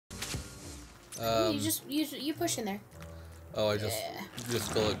You push in there. Oh, I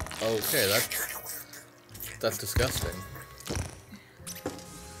just go like, okay, that's disgusting.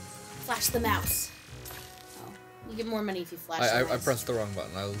 Flash the mouse. Oh, you get more money if you flash the mouse. I pressed the wrong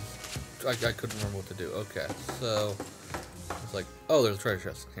button. I couldn't remember what to do. Okay, so it's like, oh, there's a treasure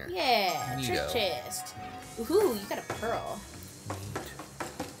chest here. Yeah, Neato. treasure chest. Ooh, you got a pearl. Neat.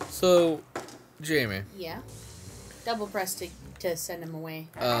 So, Jamie. Yeah. Double press to send him away.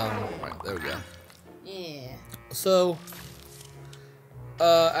 Right, there we go. Yeah. So,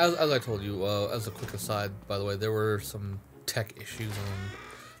 as I told you, as a quick aside, by the way, there were some tech issues on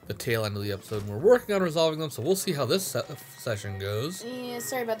the tail end of the episode, and we're working on resolving them, so we'll see how this session goes. Yeah,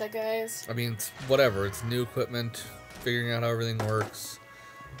 sorry about that, guys. I mean, it's whatever. It's new equipment, figuring out how everything works,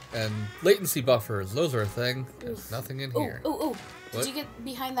 and latency buffers. Those are a thing. There's nothing in here. Ooh. Did you get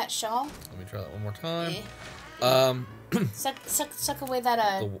behind that shawl? Let me try that one more time. Yeah. Suck away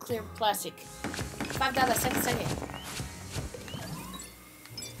that clear plastic. $5, second.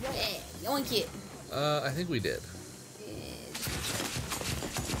 Yeah, yoink it. I think we did.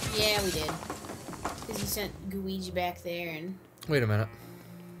 Yeah, we did. Because you sent Luigi back there and... Wait a minute.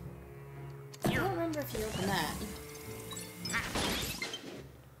 I don't remember if you opened that.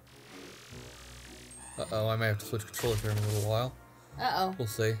 Uh-oh, I may have to switch controllers here in a little while. Uh-oh. We'll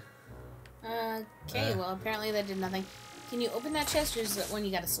see. Okay, well, apparently that did nothing. Can you open that chest, or is that one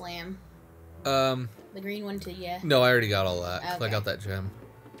you gotta slam? The green one too, yeah? No, I already got all that. Okay. I got that gem.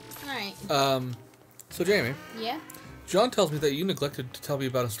 Alright. So Jamie. Yeah? John tells me that you neglected to tell me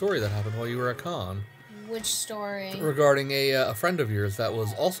about a story that happened while you were at con. Which story? Regarding a friend of yours that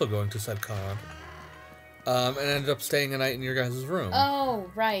was also going to said con. And ended up staying a night in your guys' room.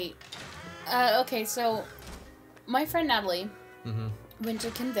 Oh, right. Okay, so my friend Natalie went to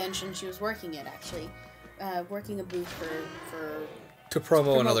a convention she was working at, actually. Working a booth for to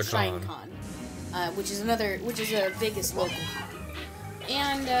promote another Shine con. Which is our biggest local con.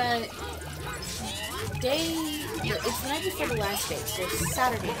 And it's the night before the last day, so it's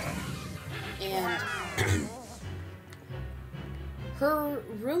Saturday. And her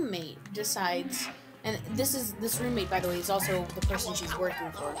roommate decides, and this roommate, by the way, is also the person she's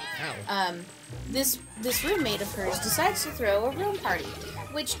working for. Ow. This roommate of hers decides to throw a room party,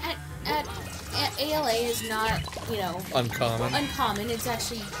 which at ALA is not, uncommon. Uncommon. It's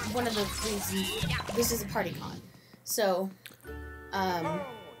actually one of the reasons this is a party con. So,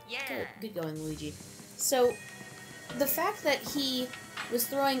 good going, Luigi. So, the fact that he was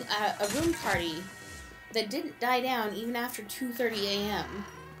throwing a room party that didn't die down even after 2:30 a.m.,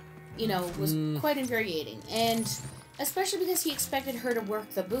 was quite infuriating. And especially because he expected her to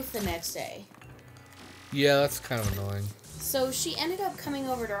work the booth the next day. Yeah, that's kind of annoying. So she ended up coming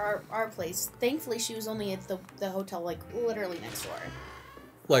over to our place. Thankfully, she was only at the hotel, like, literally next door.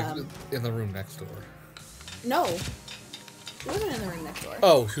 Like, in the room next door. No. She wasn't in the room next door.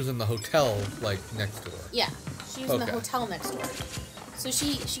 Oh, she was in the hotel, like, next door. Yeah. She was in the hotel next door. So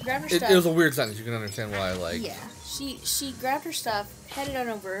she grabbed her stuff. It was a weird sentence. You can understand why, like... Yeah. She grabbed her stuff, headed on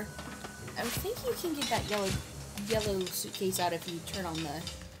over. I think you can get that yellow suitcase out if you turn on the...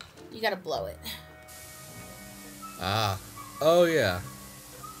 You gotta blow it. Ah. Oh, yeah.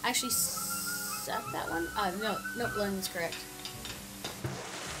 Actually, set that one? No, blowing is correct.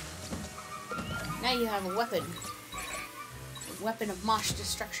 Now you have a weapon. A weapon of mosh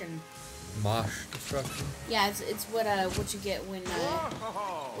destruction. Mosh destruction? Yeah, it's what you get when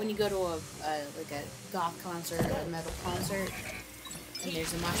you go to a goth concert or a metal concert, and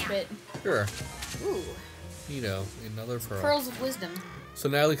there's a mosh pit. Sure. Ooh. Another pearl. Pearls of wisdom. So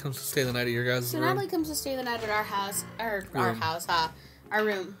Natalie comes to stay the night at your guys' room? So Natalie comes to stay the night at our house, our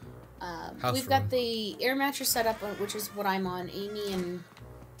room. We've got the air mattress set up, which is what I'm on. Amy and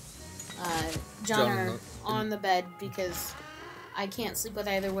John are on the bed because I can't sleep with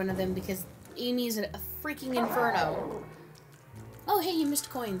either one of them because Amy's a freaking inferno. Oh, hey, you missed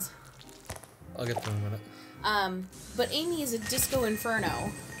coins. I'll get them in a minute. But Amy is a disco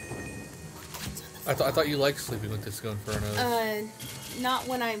inferno. I thought you liked sleeping with disco infernos. Not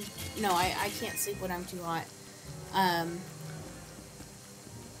when I'm... No, I can't sleep when I'm too hot.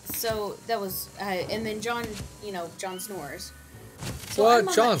 So, that was... and then John, John snores. So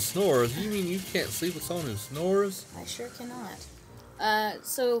what? John snores? You mean you can't sleep with someone who snores? I sure cannot.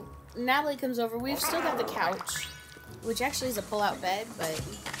 So, Natalie comes over. We've still got the couch, which actually is a pull-out bed, but...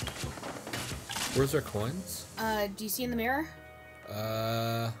 Where's our coins? Do you see in the mirror?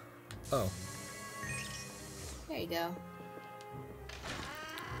 Oh. There you go.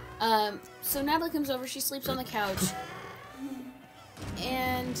 So Natalie comes over, she sleeps on the couch,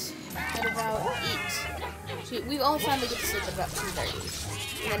 and at about We all finally get to sleep at about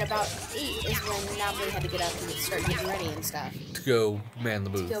 2:30. And then about 8 is when Natalie had to get up and start getting ready and stuff. To go man the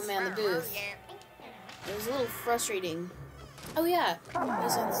booth. To go man the booth. It was a little frustrating. Oh yeah.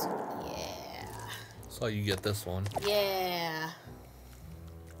 This one's... Yeah. Saw you get this one. Yeah.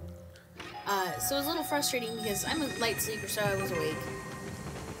 So it was a little frustrating because I'm a light sleeper, so I was awake.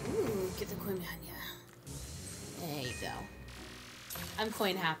 Ooh, get the coin behind ya. There you go. I'm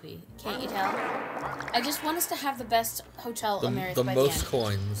coin happy. Can't you tell? I just want us to have the best hotel Amarith by the end. The most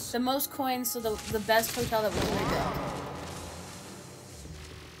coins. The most coins, so the best hotel that we can rebuild.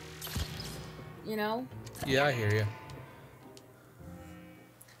 You know? Yeah, I hear you.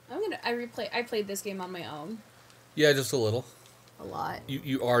 I played this game on my own. Yeah, just a little. A lot.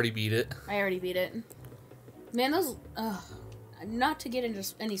 You already beat it. I already beat it. Man, those... not to get into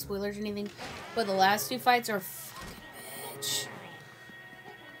any spoilers or anything, but the last 2 fights are fucking bitch.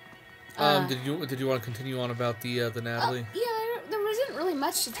 Did you want to continue on about the Natalie? Yeah, there wasn't really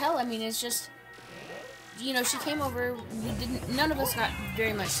much to tell. I mean, it's just... You know, she came over, none of us got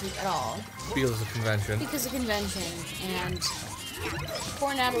very much sleep at all. Because of the convention. Because of convention, and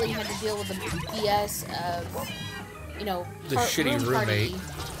poor Natalie had to deal with the BS of, you know, the shitty roommate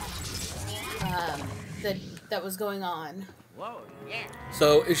that was going on. Whoa, yeah.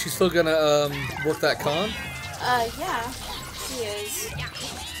 So, is she still gonna work that con? Yeah, she is.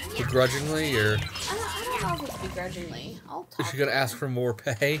 Begrudgingly, or? I don't know if it's begrudgingly. I'll talk. Is she gonna ask for more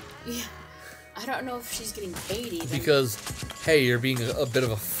pay? Yeah. I don't know if she's getting paid even. Because, hey, you're being a bit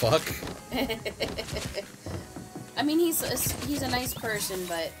of a fuck. I mean, he's a nice person,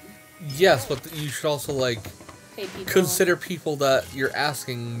 but... Yes, but you should also, like, pay people. Consider people that you're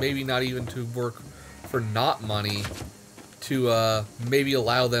asking, maybe not even to work for not money, to, maybe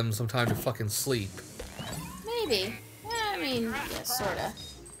allow them some time to fucking sleep. Maybe. Yeah, I mean, yeah, sorta.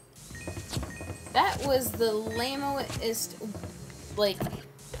 That was the lamest, like...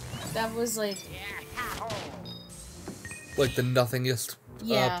 That was like... Like the nothingest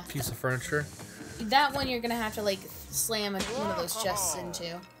yeah. Piece of furniture? That one you're gonna have to, like, slam one of those chests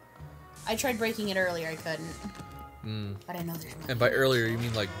into. I tried breaking it earlier, I couldn't. Mm. But I know there's no... And by earlier, you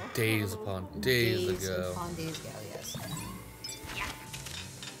mean like days upon days ago. Days upon days ago, yes.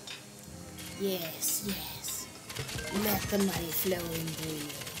 Yes, yes. Let the money flow into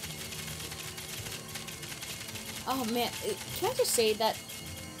you. Oh, man. Can I just say that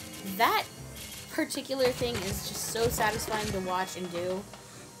that particular thing is just so satisfying to watch and do.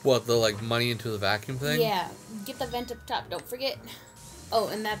 What, the, like, money into the vacuum thing? Yeah. Get the vent up top, don't forget. Oh,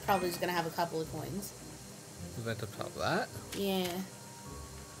 and that probably is going to have a couple of coins. The vent up top of that? Yeah.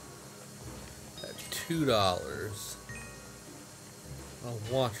 At $2.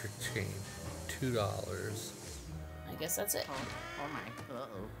 I want your change. $2. I guess that's it. Oh my.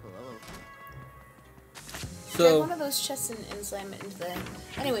 Uh-oh. So, grab one of those chests and slam it into the...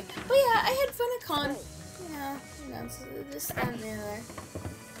 Anyway, but yeah, I had fun at con. Yeah, you know, this, that, and the other.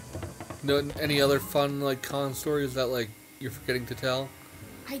 No, any other fun, like, con stories that, like, you're forgetting to tell?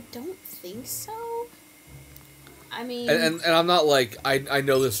 I don't think so. I mean... And I'm not like, I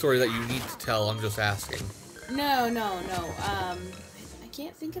know this story that you need to tell, I'm just asking. No. I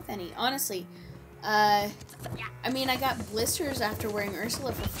can't think of any. Honestly, I mean, I got blisters after wearing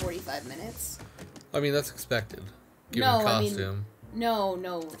Ursula for 45 minutes. I mean, that's expected, given the costume. No.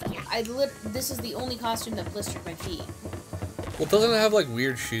 This is the only costume that blistered my feet. Well, doesn't it have, like,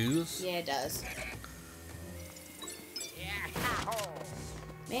 weird shoes? Yeah, it does.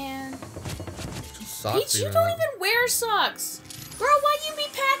 Man. Socks Peach, you don't even wear socks! Girl, why you be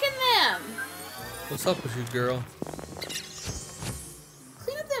packing them? What's up with you, girl?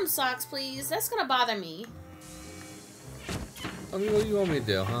 Clean up them socks, please. That's gonna bother me. I mean, what do you want me to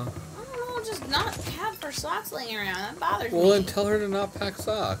do, huh? I don't know, just not have her socks laying around. That bothers me. Well, then tell her to not pack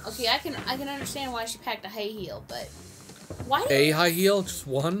socks. Okay, I can understand why she packed a high heel, but why? A high heel, just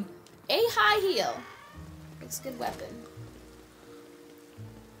one. A high heel. It's a good weapon.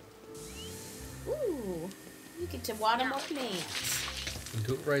 Ooh, you get to water more plants. And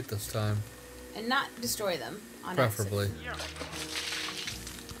do it right this time. And not destroy them. On Preferably. accident.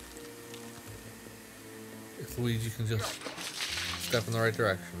 If Luigi can just step in the right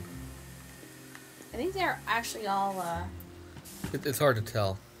direction. I think they're actually all, It's hard to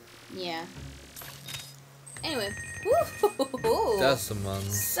tell. yeah. Anyway. Woo-hoo-hoo-hoo. That's some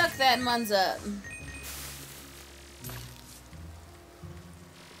muns. Suck that muns up.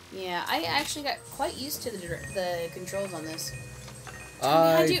 Yeah, I actually got quite used to the controls on this.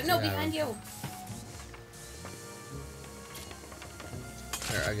 Behind you. No, behind you.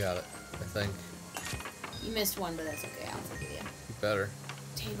 There, I got it. I think. You missed one, but that's okay. I'll forgive you. You better.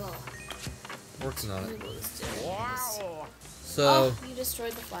 Table. Working on it. Wow. So. Oh, you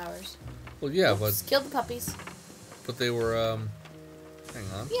destroyed the flowers. Well, yeah, Oops, but. Killed the puppies. But they were, hang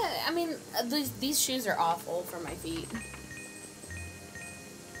on. Yeah, I mean, these shoes are awful for my feet.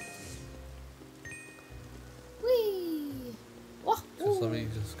 Whee! Whoa. Just let me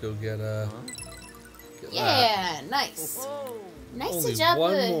just go get, get yeah, that. nice. Whoa. Nice Only job.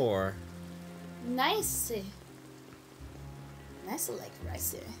 one more. Nice. Nice like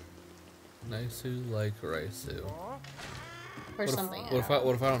rice. Raisu like Raisu. Or something.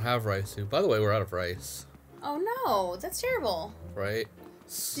 What if I don't have Raisu? By the way, we're out of rice. Oh no, that's terrible. Right?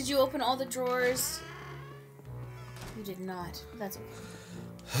 Did you open all the drawers? You did not. That's okay.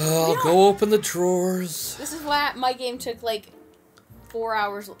 I'll go open the drawers. This is why my game took like 4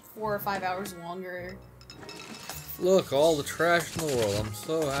 or 5 hours longer. Look, all the trash in the world. I'm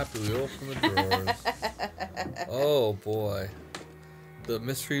so happy we opened the drawers. Oh boy. The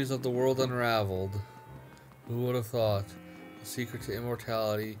mysteries of the world unraveled. Who would have thought? The secret to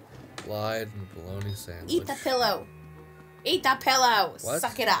immortality lied in the bologna sandwich. Eat the pillow. Eat the pillow. What?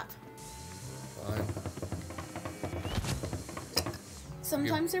 Suck it up. Fine.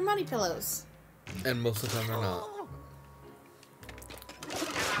 Sometimes they're money pillows. And most of the time they're not.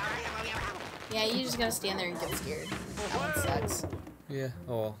 Yeah, you just gotta stand there and get scared. That one sucks. Yeah,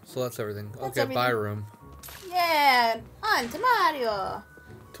 oh well. So that's everything. That's Okay, bye everything. room. Yeah, on ToMario.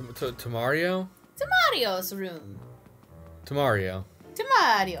 ToMario? ToMario's room. ToMario.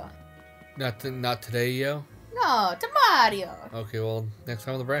 ToMario. Not today, yo? No, ToMario. Okay, well, next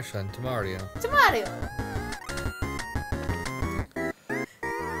time on the branch then. ToMario. ToMario.